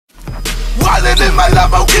Wildin' in my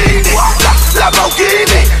Lamborghini,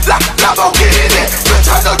 Lamborghini. Bitch,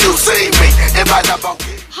 I know you see me in my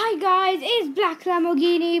Lamborghini. Hi guys, it's Black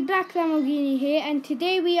Lamborghini here, and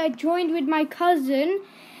today we are joined with my cousin,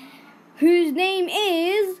 whose name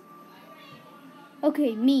is...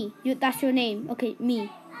 Okay, me. That's your name. Okay, me.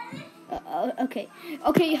 Okay,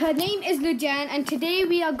 her name is Lujan, and today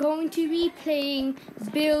we are going to be playing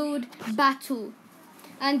Build Battle.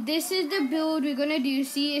 And this is the build we're gonna do.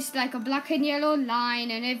 See, it's like a black and yellow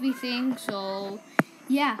line and everything. So,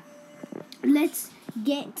 yeah. Let's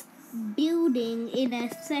get building in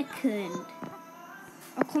a second.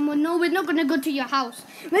 Oh, come on. No, we're not gonna go to your house.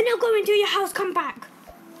 We're not going to your house. Come back.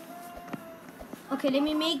 Okay, let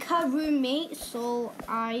me make her roommate so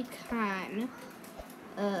I can...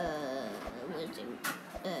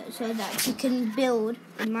 so that she can build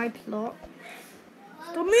in my plot.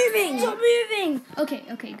 Stop moving! Stop moving! Okay,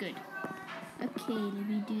 good. Okay, let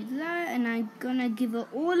me do that, and I'm gonna give her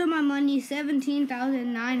all of my money,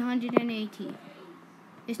 17,980.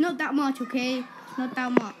 It's not that much, okay? It's not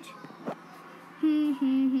that much.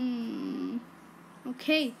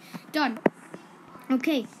 Okay, done.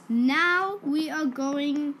 Okay, now we are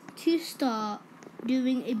going to start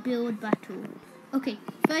doing a build battle. Okay,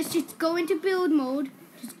 first just go into build mode.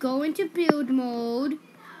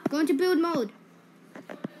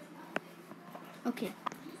 Okay.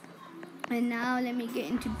 And now let me get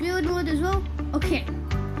into build mode as well. Okay.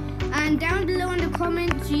 And down below in the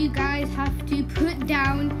comments, you guys have to put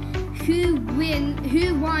down who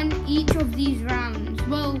won each of these rounds.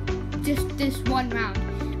 Well, just this one round.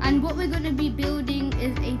 And what we're going to be building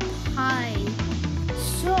is a pie.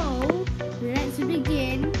 So, let's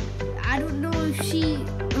begin. I don't know if she...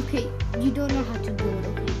 Okay, you don't know how to build.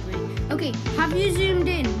 Okay, great. Okay, have you zoomed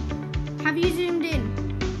in?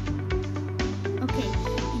 Okay,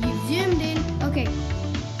 you've zoomed in. Okay,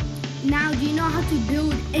 now do you know how to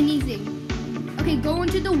build anything? Okay, go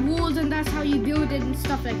into the walls and that's how you build it and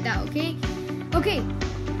stuff like that, okay? Okay,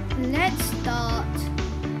 let's start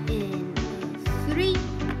in 3,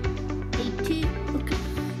 2, okay.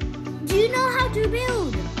 Do you know how to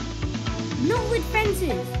build? Not with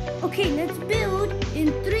fences. Okay, let's build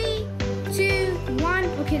in 3, 2, 1.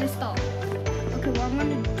 Okay, let's start. Okay, what I'm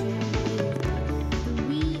gonna do is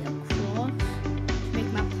 3 across to make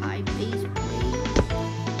my pie base plate.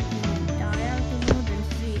 And then diagonal, then 3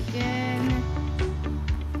 again.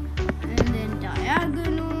 And then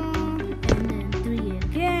diagonal, and then 3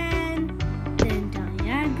 again. Then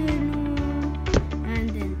diagonal, and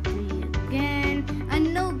then 3 again. And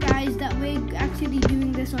note, guys, that we're actually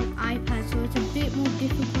doing this on iPad, so it's a bit more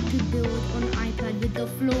difficult to build on iPad with the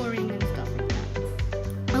flooring and stuff like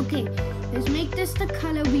that. Okay, let's make this the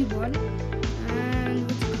color we want.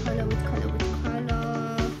 And which color?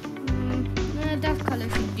 That color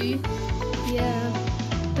should do. Yeah,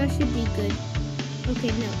 that should be good.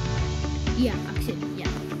 Okay, no. Yeah, actually, yeah.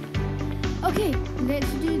 Okay,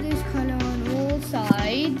 let's do this color on all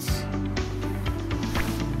sides.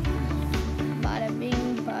 Bada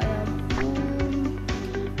bing, bada boom.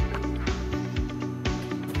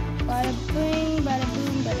 Bada bing, bada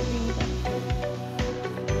boom, bada bing, bada boom.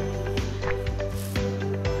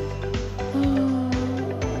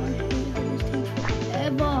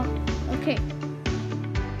 Okay.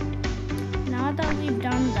 Now that we've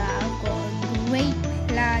done that, I've got a great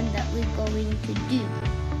plan that we're going to do.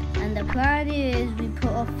 And the plan is we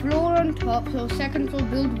put a floor on top, so second floor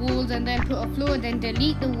build walls, and then put a floor, then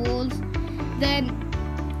delete the walls. Then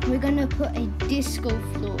we're gonna put a disco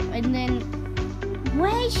floor, and then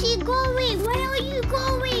where is she going? Where are you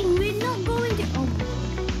going? We're not going to... Oh my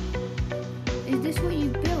God. Is this what you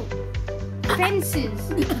built?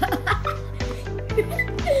 Fences.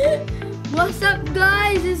 What's up,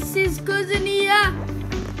 guys? It's his cousin here.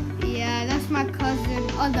 Yeah, that's my cousin.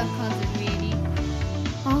 Other cousin, really.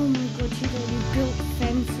 Oh my God, she's already built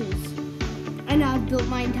fences. And I've built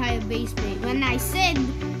my entire base plate. When I said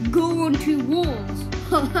go onto walls.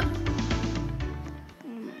 Oh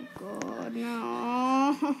my God,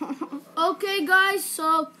 no. Okay, guys,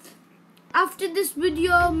 so after this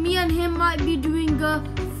video, me and him might be doing a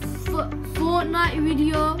Fortnite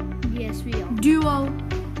video. Yes, we are. Duo.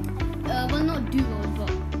 Well, not duo,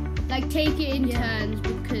 but like take it in turns,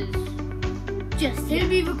 because just he'll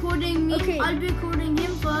be recording me. Okay. I'll be recording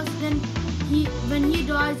him first, then when he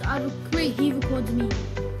dies, he records me. So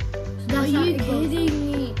that's Are you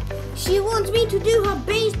kidding me? She wants me to do her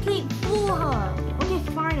base plate for her. Okay,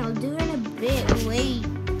 fine, I'll do it in a bit. Wait.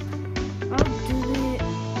 I'll do it.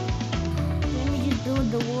 Let me just build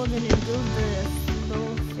the walls and then build the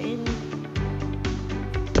little thing.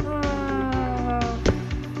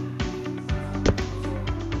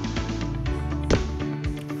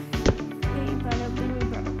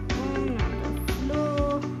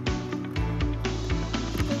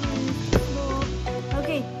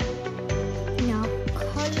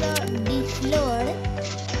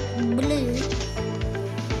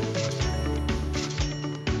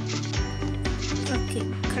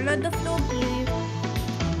 color the floor blue.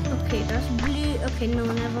 Okay, that's blue. Okay, no,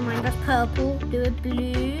 never mind. That's purple. Do it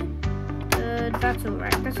blue. That's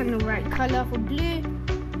alright. That's an alright color for blue.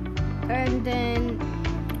 And then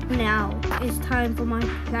now it's time for my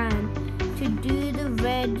plan to do the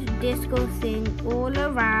red disco thing all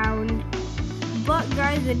around. But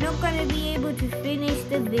guys, we're not gonna be able to finish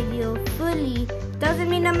the video fully. Doesn't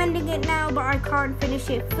mean I'm ending it now, but I can't finish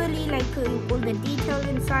it fully, like putting all the detail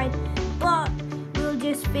inside. But we'll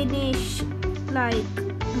just finish like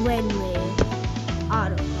when we're, I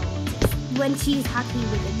don't know, just when she's happy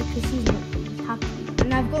with it, because she's not really happy.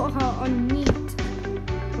 And I've got her on mute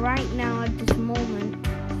right now at this moment,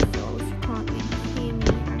 so she can't really hear me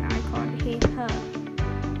and I can't hear her.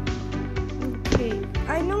 Okay,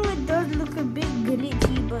 I know it does look a bit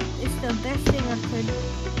glitchy, but it's the best thing I could,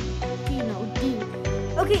 you know, do.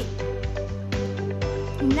 Okay,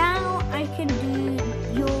 now I can do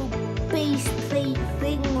your base plate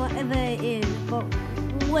thing, whatever it is, but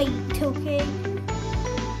wait, okay?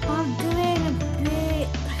 I'm doing a bit.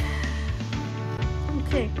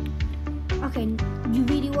 Okay, you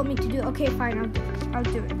really want me to do it? Okay, fine, I'll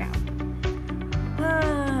do it now.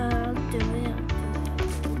 I'll do it.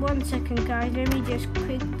 1 second, guys, let me just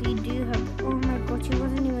quickly do her. Oh my god, she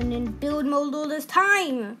wasn't even in build mode all this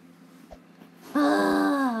time.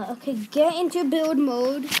 Okay, get into build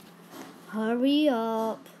mode. Hurry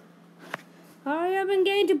up. Hurry up and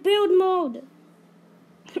get into build mode.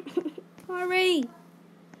 Hurry.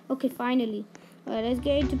 Okay, finally. Alright, let's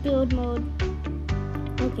get into build mode.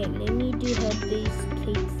 Okay, let me do her base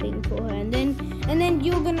plate thing for her, and then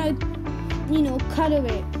you're gonna, you know, color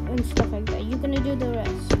it and stuff like that. You're gonna do the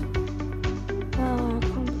rest. I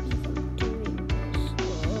can't believe I'm doing this.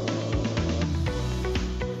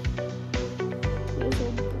 It's so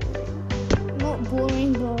boring. Not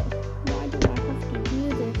boring, but why do I have to do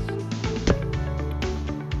this?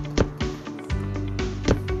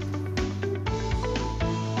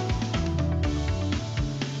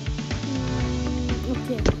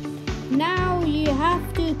 Okay. Now you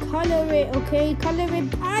have to color it, okay? Color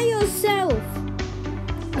it by yourself.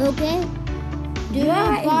 Okay? Do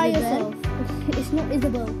it by yourself. It's not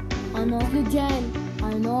Isabel. I know. It's Jen.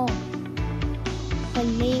 I know. Her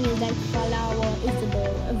name is like Flower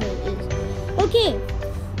Isabel, whatever it is. Okay.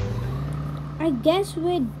 I guess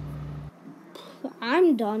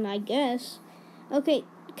I'm done, I guess. Okay.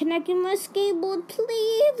 Can I get my skateboard,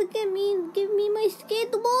 please? Give me my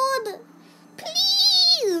skateboard.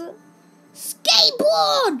 Please.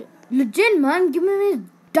 Skateboard! Legit, man, give me this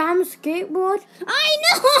damn skateboard. I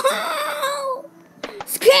know!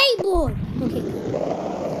 Skateboard! Okay.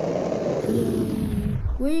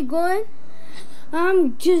 Where you going?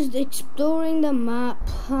 I'm just exploring the map.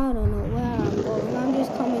 I don't know where I'm going. I'm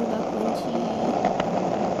just coming back when she...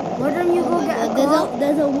 Why don't you go get a car?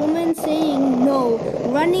 There's a woman saying no,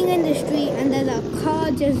 running in the street, and there's a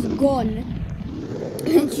car just gone.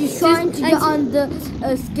 And she's trying to get on the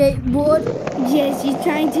skateboard. Yes, she's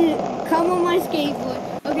trying to come on my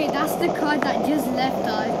skateboard. Okay, that's the car that just left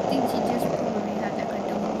her. I think she just probably had like a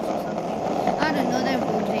divorce or something. I don't know, they're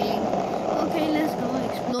rotating. Okay, let's go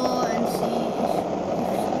explore and see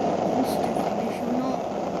if she's finish or not.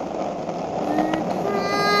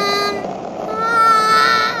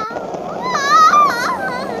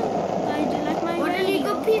 I do like my Why don't you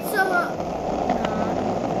go Pizza Hut?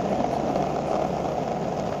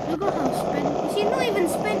 Look at how she's not even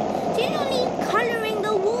she's only coloring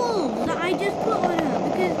the walls that I just put on her,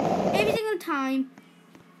 because every single time.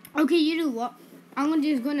 Okay, you know what? I'm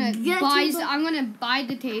gonna buy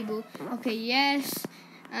the table. Okay, yes,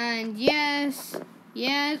 and yes.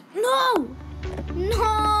 No,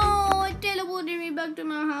 it teleported me back to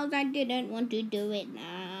my house. I didn't want to do it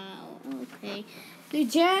now. Okay,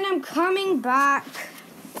 Jen, I'm coming back.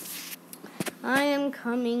 I am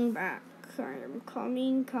coming back. I am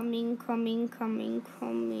coming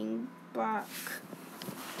back.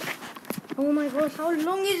 Oh my gosh, how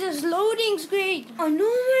long is this loading screen? A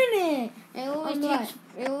minute.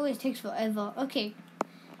 It always takes forever. Okay.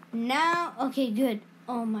 Now, okay, good.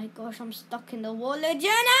 Oh my gosh, I'm stuck in the wall. Jen,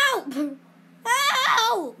 help!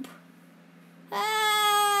 Help!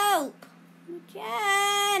 Help!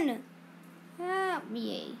 Jen! Help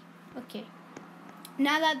me. Okay.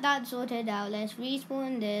 Now that that's sorted out, let's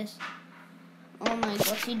respawn this. Oh my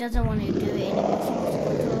god, she doesn't want to do it anymore. She wants to go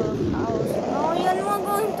to her house. No, you're not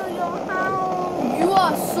going to your house. You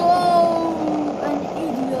are so an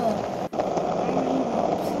idiot.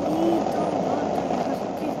 Please don't go to your house.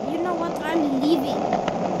 Okay, you know what? I'm leaving.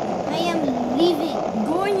 I am leaving.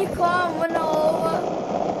 Go in your car and run over.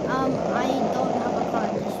 I don't have a car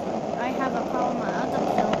in this one. I have a car on my other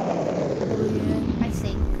bill. I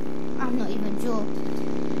think.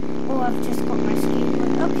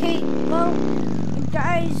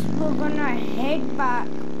 guys, we're gonna head back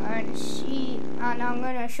and see, and I'm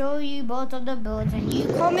gonna show you both of the builds, and you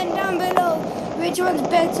comment down below which one's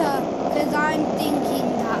better, because I'm thinking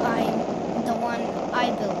that the one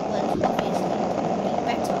I built was obviously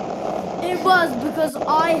better. It was because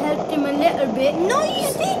I helped him a little bit. No,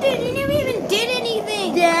 you didn't. You never even did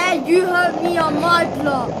anything. Yeah, you helped me on my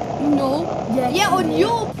plot. No. Yeah, on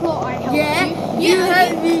your plot I helped you. Yeah, you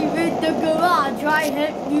helped me with the garage. I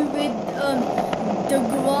helped you with the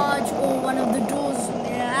garage or one of the doors.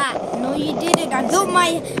 Yeah. No, you didn't.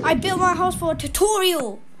 I built my house for a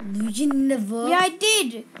tutorial. No, you never. Yeah, I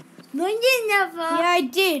did. No, you never. Yeah, I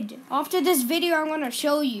did. After this video, I'm gonna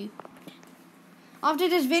show you. After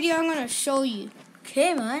this video, I'm gonna show you.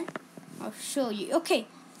 Okay, man. I'll show you. Okay.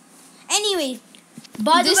 Anyway.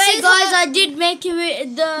 By the way, guys, I did make it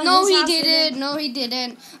with the... No, he didn't. No, he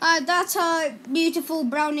didn't. That's a beautiful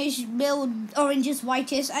brownish build, oranges,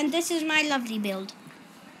 whitish, and this is my lovely build.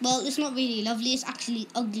 Well, it's not really lovely. It's actually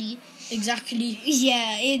ugly. Exactly.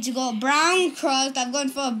 Yeah, it's got brown crust. I've gone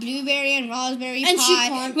for a blueberry and raspberry and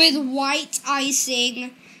pie with white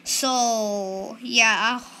icing. So,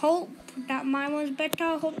 yeah, I hope that my one's better.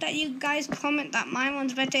 I hope that you guys comment that my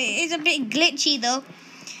one's better. It is a bit glitchy, though.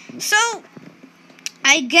 So,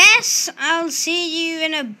 I guess I'll see you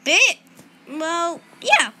in a bit. Well,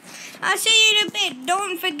 yeah, I'll see you in a bit.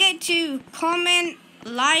 Don't forget to comment,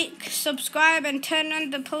 like, subscribe, and turn on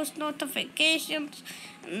the post notifications.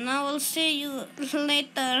 And I will see you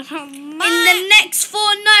later. Bye. In the next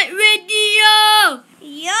Fortnite video.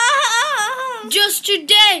 Yeah. Just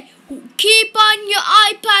today, keep on your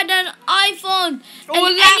iPad and iPhone Or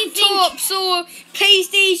and laptops or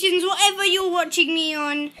PlayStations, whatever you're watching me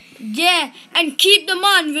on. Yeah, and keep them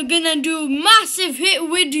on. We're gonna do massive hit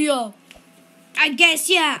video. I guess,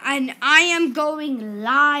 yeah, and I am going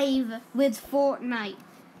live with Fortnite.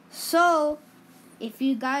 So, if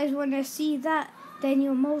you guys want to see that, then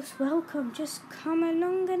you're most welcome. Just come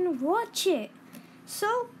along and watch it.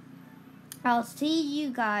 So, I'll see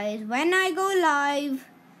you guys when I go live,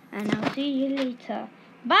 and I'll see you later.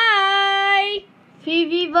 Bye!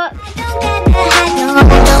 Phoebe, but... I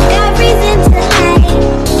don't got reason.